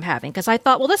issue that I'm having because I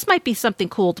thought, well, this might be something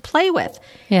cool to play with.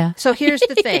 Yeah. So here's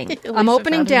the thing. I'm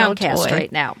opening Downcast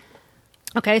right now.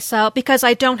 Okay, so because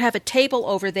I don't have a table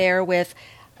over there with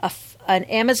an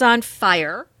Amazon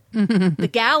Fire, the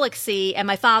Galaxy, and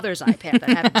my father's iPad that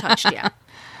I haven't touched yet.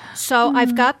 So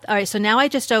I've got, all right, so now I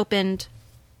just opened,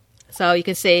 so you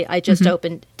can see I just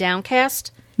opened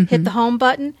Downcast, hit the home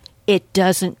button. It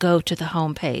doesn't go to the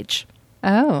home page.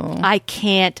 Oh. I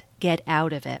can't get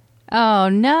out of it. Oh,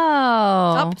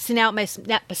 no. Oh, see, now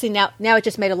it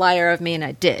just made a liar of me, and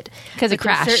I did. Because it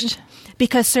crashed.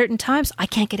 Because certain times I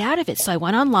can't get out of it. So I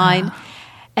went online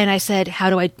and I said, how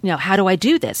do I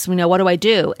do this? What do I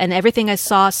do? And everything I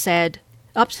saw said,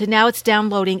 so now it's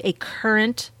downloading a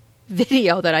current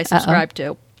video that I subscribed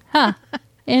to. Huh.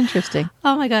 Interesting.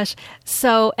 Oh my gosh!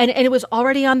 So, and it was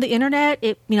already on the internet.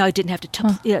 I didn't have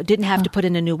to didn't have to put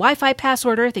in a new Wi-Fi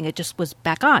password or anything. It just was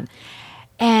back on,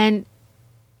 and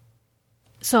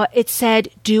so it said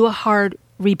do a hard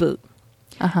reboot.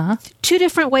 Two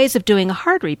different ways of doing a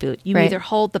hard reboot. You either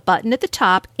hold the button at the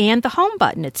top and the home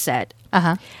button. It said.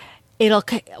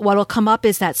 What'll come up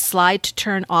is that slide to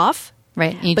turn off.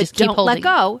 Right. And you but just keep don't holding. let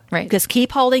go. Right. Just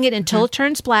keep holding it until it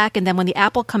turns black, and then when the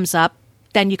apple comes up,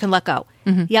 then you can let go.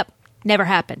 Yep. Never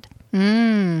happened.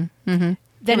 Then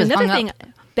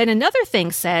another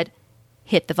thing said,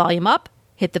 hit the volume up,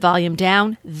 hit the volume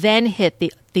down, then hit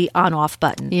the on-off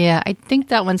button. Yeah, I think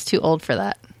that one's too old for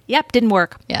that. Yep, didn't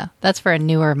work. Yeah, that's for a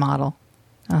newer model.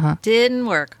 Didn't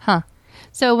work. Huh.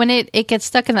 So when it gets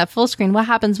stuck in that full screen, what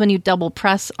happens when you double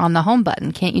press on the home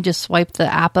button? Can't you just swipe the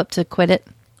app up to quit it?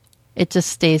 It just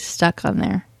stays stuck on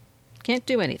there. Can't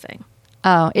do anything.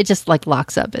 Oh, it just like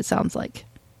locks up, it sounds like.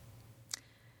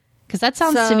 Because that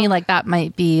sounds to me like that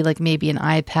might be like maybe an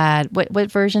iPad.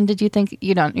 What version did you think?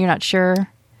 You're not sure?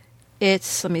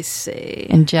 Let me see.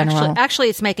 In general. Actually,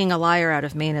 it's making a liar out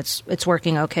of me, and it's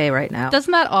working okay right now.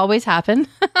 Doesn't that always happen?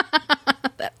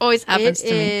 That always happens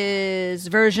to me. It is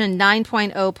version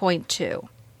 9.0.2.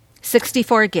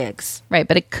 64 gigs. Right,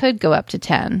 but it could go up to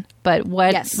 10. But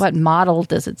what model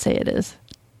does it say it is?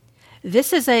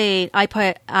 This is a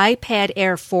iPad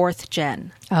Air 4th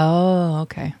Gen. Oh,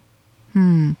 okay.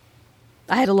 I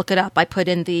had to look it up. I put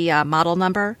in the model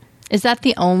number. Is that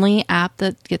the only app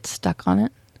that gets stuck on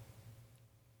it?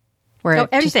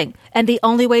 Everything. And the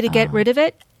only way to get rid of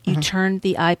it, you turn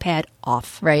the iPad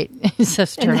off. Right.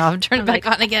 Just turn it back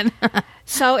on again.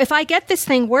 So if I get this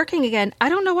thing working again, I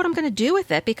don't know what I'm going to do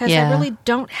with it because I really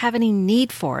don't have any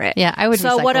need for it. Yeah, I would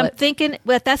So what recycle I'm it. thinking,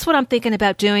 that's what I'm thinking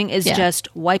about doing is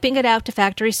just wiping it out to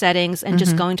factory settings and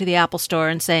just going to the Apple Store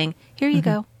and saying, here you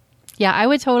go. Yeah, I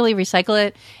would totally recycle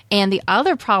it. And the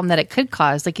other problem that it could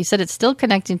cause, like you said, it's still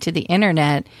connecting to the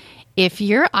internet. If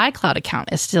your iCloud account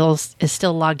is still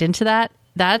logged into that,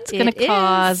 that's going to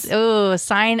cause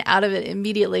sign out of it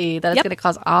immediately. That's going to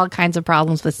cause all kinds of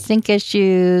problems with sync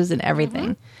issues and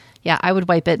everything. Yeah, I would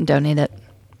wipe it and donate it.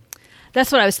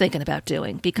 That's what I was thinking about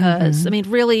doing because, I mean,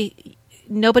 really,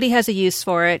 nobody has a use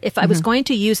for it. If I was going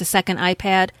to use a second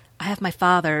iPad, I have my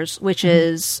father's, which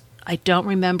is, I don't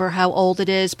remember how old it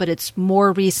is, but it's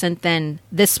more recent than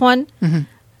this one.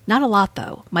 Not a lot,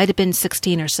 though. Might have been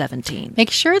 16 or 17.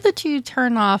 Make sure that you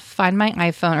turn off Find My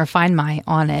iPhone or Find My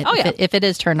on it if it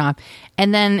is turned off.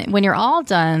 And then when you're all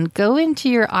done, go into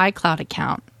your iCloud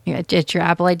account at your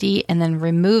Apple ID and then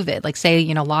remove it. Like say,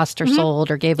 lost or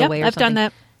sold or gave away or I've something. done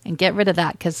that. And get rid of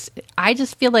that because I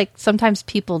just feel like sometimes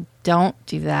people don't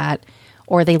do that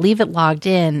or they leave it logged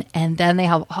in and then they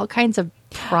have all kinds of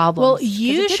problems. Well,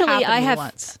 usually I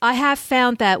have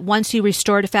found that once you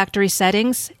restore to factory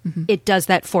settings, it does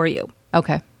that for you.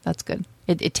 Okay, that's good.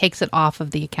 It takes it off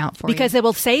of the account for you. Because it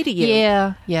will say to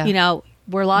you,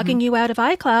 we're logging you out of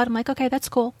iCloud. I'm like, okay, that's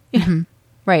cool.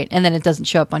 Right, and then it doesn't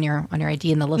show up on your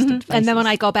ID in the list of devices. And then when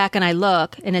I go back and I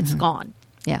look, and it's gone.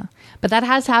 Yeah. But that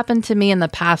has happened to me in the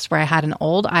past where I had an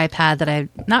old iPad that I've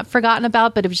not forgotten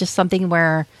about, but it was just something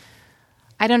where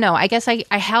I don't know. I guess I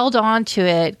held on to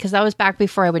it because that was back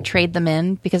before I would trade them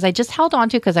in because I just held on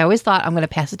to it because I always thought I'm going to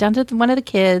pass it down to one of the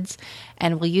kids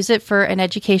and we'll use it for an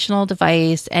educational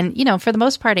device. And, for the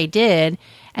most part I did.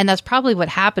 And that's probably what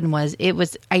happened was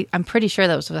I'm pretty sure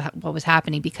that was what was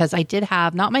happening because I did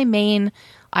have not my main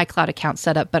iCloud account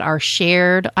set up, but our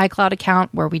shared iCloud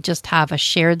account where we just have a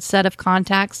shared set of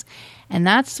contacts. And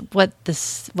that's what the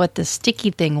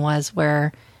sticky thing was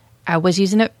where I was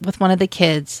using it with one of the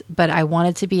kids, but I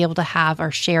wanted to be able to have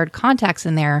our shared contacts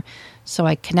in there. So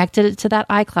I connected it to that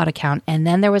iCloud account. And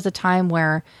then there was a time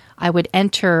where I would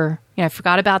enter, I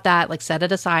forgot about that, like set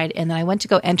it aside. And then I went to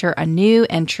go enter a new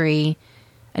entry,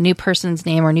 a new person's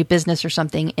name or a new business or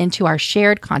something into our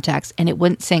shared contacts. And it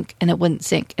wouldn't sync and it wouldn't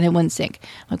sync and it wouldn't sync.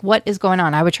 Like, what is going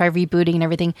on? I would try rebooting and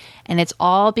everything. And it's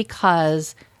all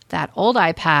because that old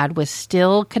iPad was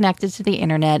still connected to the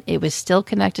internet. It was still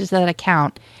connected to that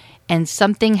account. And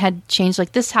something had changed.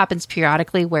 Like this happens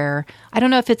periodically where I don't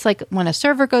know if it's like when a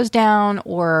server goes down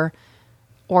or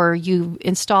you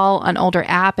install an older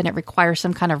app and it requires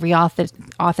some kind of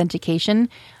authentication.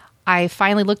 I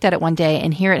finally looked at it one day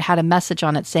and here it had a message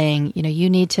on it saying, you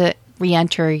need to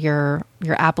re-enter your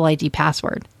Apple ID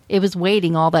password. It was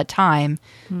waiting all that time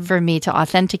for me to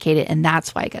authenticate it. And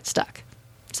that's why I got stuck.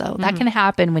 So that can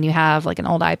happen when you have like an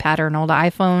old iPad or an old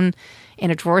iPhone in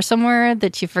a drawer somewhere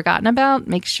that you've forgotten about.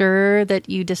 Make sure that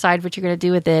you decide what you're going to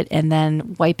do with it and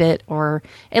then wipe it or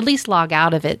at least log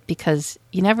out of it because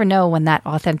you never know when that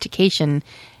authentication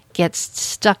gets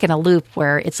stuck in a loop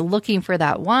where it's looking for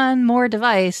that one more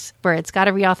device where it's got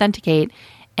to re-authenticate,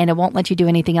 and it won't let you do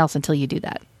anything else until you do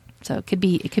that. So it could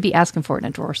be asking for it in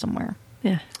a drawer somewhere.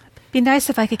 Yeah. Be nice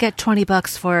if I could get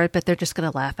 $20 for it, but they're just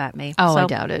going to laugh at me. Oh, so, I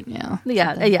doubt it. Yeah.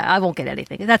 Yeah. I won't get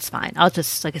anything. That's fine. I'll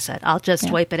just, like I said,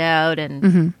 wipe it out,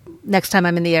 and next time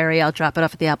I'm in the area, I'll drop it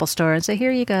off at the Apple Store and say,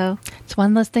 "Here you go." It's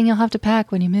one less thing you'll have to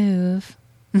pack when you move.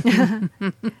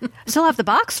 Still have the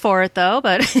box for it, though.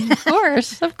 But of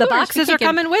course, the boxes are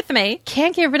coming with me.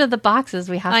 Can't get rid of the boxes.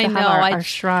 We have to have our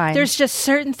shrine. There's just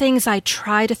certain things I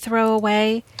try to throw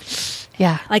away.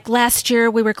 Yeah. Like last year,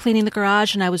 we were cleaning the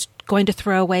garage, and I was going to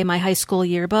throw away my high school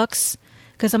yearbooks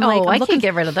because I can't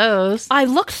get rid of those. I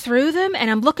looked through them, and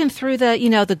I'm looking through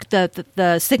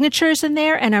the signatures in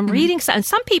there, and I'm reading some. And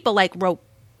some people wrote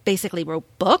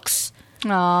books.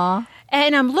 Aww.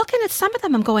 And I'm looking at some of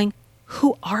them. I'm going,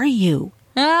 "Who are you?"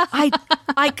 I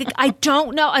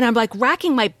don't know. And I'm like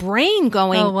racking my brain,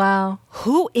 going, "Oh wow,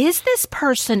 who is this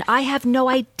person? I have no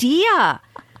idea."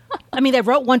 I mean, they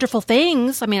wrote wonderful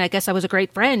things. I mean, I guess I was a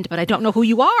great friend, but I don't know who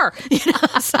you are.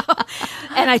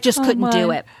 And I just couldn't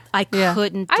do it. I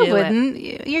couldn't do it. I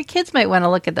wouldn't. Your kids might want to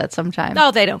look at that sometime.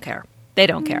 No, they don't care. They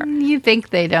don't care. You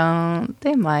think they don't.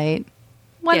 They might.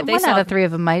 One out of three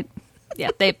of them might.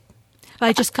 Yeah,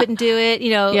 I just couldn't do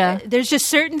it. There's just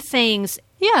certain things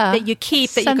that you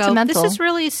keep that you go, this is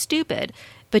really stupid,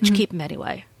 but you keep them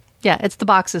anyway. Yeah, it's the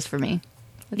boxes for me.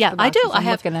 I do. I'm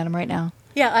looking at them right now.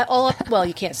 Yeah, all up. Well,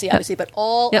 you can't see obviously, but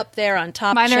all up there on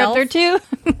top. Mine shelf. are up there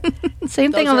too.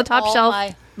 Same thing on the top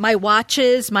shelf. My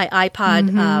watches, my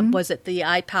iPod. Was it the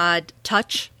iPod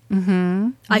Touch?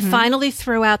 Mm-hmm. I finally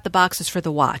threw out the boxes for the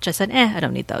watch. I said, I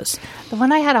don't need those. The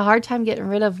one I had a hard time getting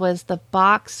rid of was the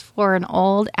box for an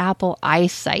old Apple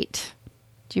iSight.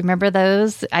 Do you remember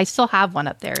those? I still have one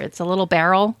up there. It's a little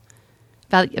barrel,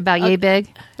 about yay big.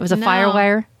 It was a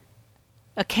FireWire.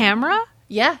 A camera?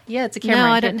 Yeah, it's a camera. No,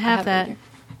 I didn't have that. Let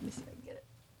me see if I can get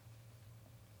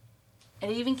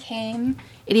it.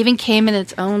 It even came in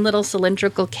its own little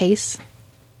cylindrical case.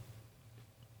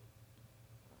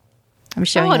 I'm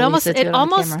showing it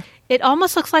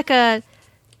almost looks like a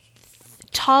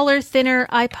taller, thinner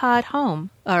iPod Home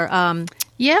or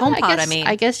HomePod.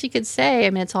 I guess you could say. I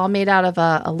mean, it's all made out of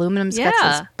aluminum. It's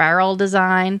got this barrel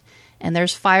design, and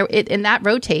there's and that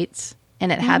rotates,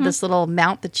 and it had this little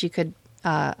mount that you could.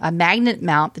 A magnet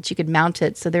mount that you could mount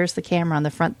it. So there's the camera on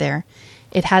the front there.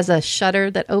 It has a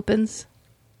shutter that opens.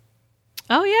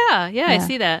 Oh, yeah. I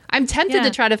see that. I'm tempted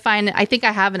to try to find, I think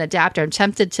I have an adapter. I'm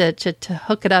tempted to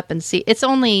hook it up and see. It's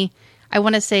only, I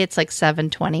want to say it's like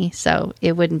 $720, so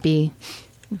it wouldn't be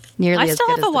nearly as good as I still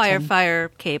have a Wi-Fi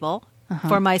cable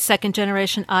for my second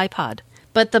generation iPod.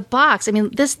 But the box, I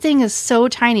mean, this thing is so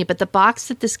tiny, but the box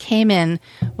that this came in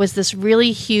was this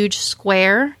really huge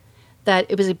square that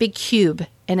it was a big cube,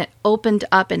 and it opened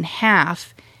up in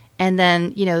half, and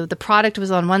then the product was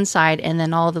on one side, and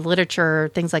then all the literature,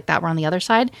 things like that, were on the other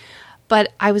side.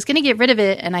 But I was going to get rid of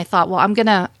it, and I thought, well, I'm going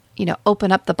to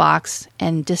open up the box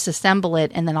and disassemble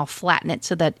it, and then I'll flatten it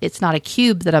so that it's not a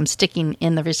cube that I'm sticking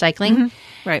in the recycling.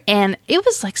 Right. And it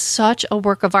was like such a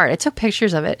work of art. I took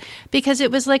pictures of it because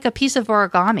it was like a piece of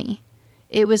origami.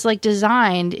 It was like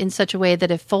designed in such a way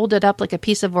that it folded up like a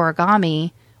piece of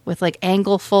origami with like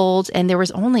angle folds, and there was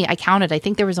only, I counted, I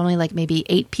think there was only like maybe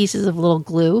 8 pieces of little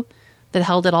glue that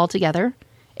held it all together.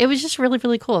 It was just really,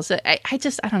 really cool. So I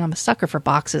don't know, I'm a sucker for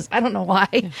boxes. I don't know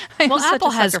why. Well, Apple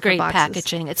has great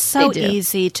packaging. It's so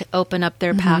easy to open up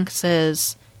their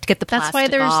boxes, to get the plastic That's why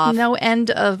there's off. no end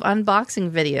of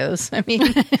unboxing videos. I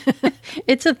mean,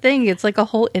 it's a thing. It's like a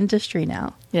whole industry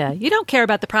now. Yeah, you don't care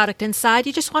about the product inside.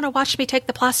 You just want to watch me take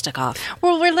the plastic off.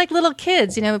 Well, we're like little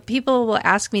kids. People will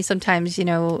ask me sometimes,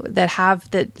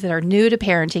 that are new to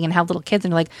parenting and have little kids,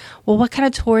 and they're like, well, what kind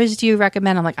of toys do you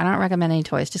recommend? I'm like, I don't recommend any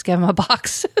toys. Just give them a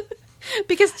box.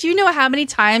 Because do you know how many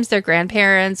times their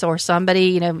grandparents or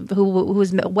somebody, who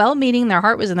was well-meaning, their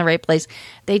heart was in the right place,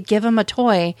 they'd give them a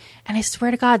toy, and I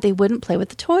swear to God, they wouldn't play with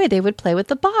the toy. They would play with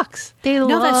the box. They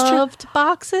loved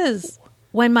boxes.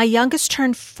 When my youngest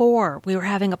turned 4, we were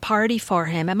having a party for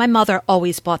him, and my mother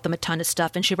always bought them a ton of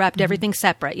stuff, and she wrapped everything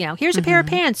separate. Here's a pair of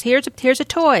pants, here's a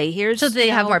toy, so they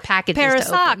have more packages. Pair of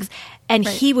socks, and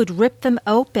he would rip them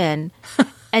open.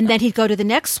 And then he'd go to the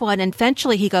next one, and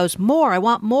eventually he goes, more, I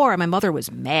want more. And my mother was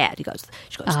mad. She goes,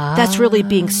 that's really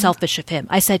being selfish of him.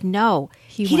 I said, no,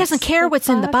 he doesn't care what's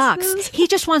in the box. He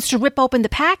just wants to rip open the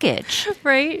package.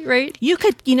 Right. You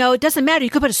could, it doesn't matter. You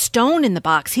could put a stone in the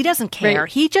box. He doesn't care. Right.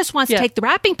 He just wants to take the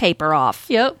wrapping paper off.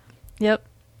 Yep.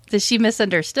 that she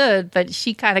misunderstood, but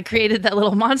she kind of created that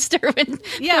little monster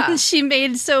when she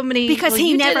made so many. Because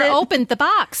he never opened the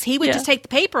box. He would just take the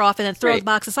paper off and then throw the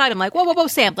box aside. I'm like, whoa,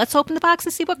 Sam, let's open the box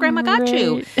and see what Grandma got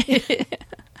you.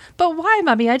 But why,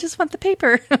 Mommy? I just want the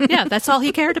paper. Yeah, that's all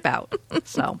he cared about.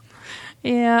 So.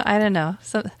 Yeah, I don't know.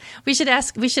 So we should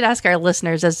ask our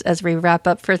listeners as we wrap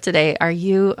up for today. Are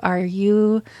you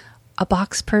a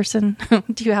box person?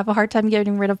 Do you have a hard time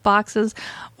getting rid of boxes?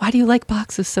 Why do you like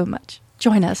boxes so much?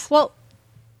 Join us. Well,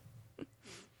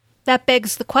 that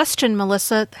begs the question,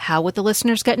 Melissa, how would the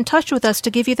listeners get in touch with us to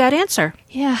give you that answer?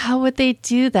 Yeah, how would they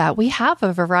do that? We have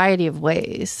a variety of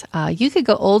ways. You could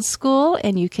go old school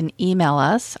and you can email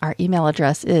us. Our email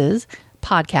address is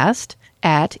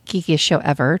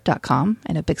podcast@geekiestshowever.com,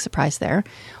 and a big surprise there.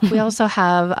 We also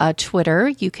have Twitter.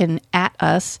 You can @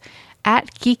 us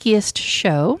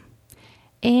 @geekiestshow.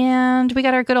 And we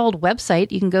got our good old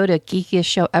website. You can go to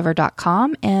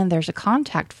geekiestshowever.com, and there's a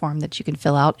contact form that you can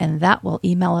fill out, and that will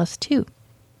email us too.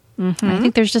 Mm-hmm. I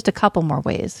think there's just a couple more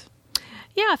ways.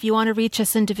 Yeah, if you want to reach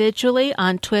us individually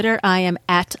on Twitter, I am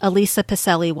 @Elisa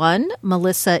Pacelli1.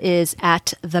 Melissa is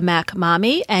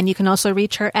 @TheMacMommy, and you can also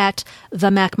reach her at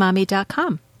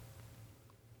themacmommy.com.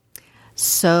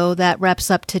 So that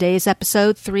wraps up today's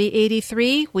episode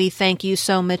 383. We thank you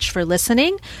so much for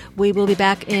listening. We will be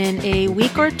back in a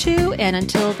week or two, and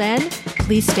until then,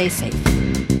 please stay safe.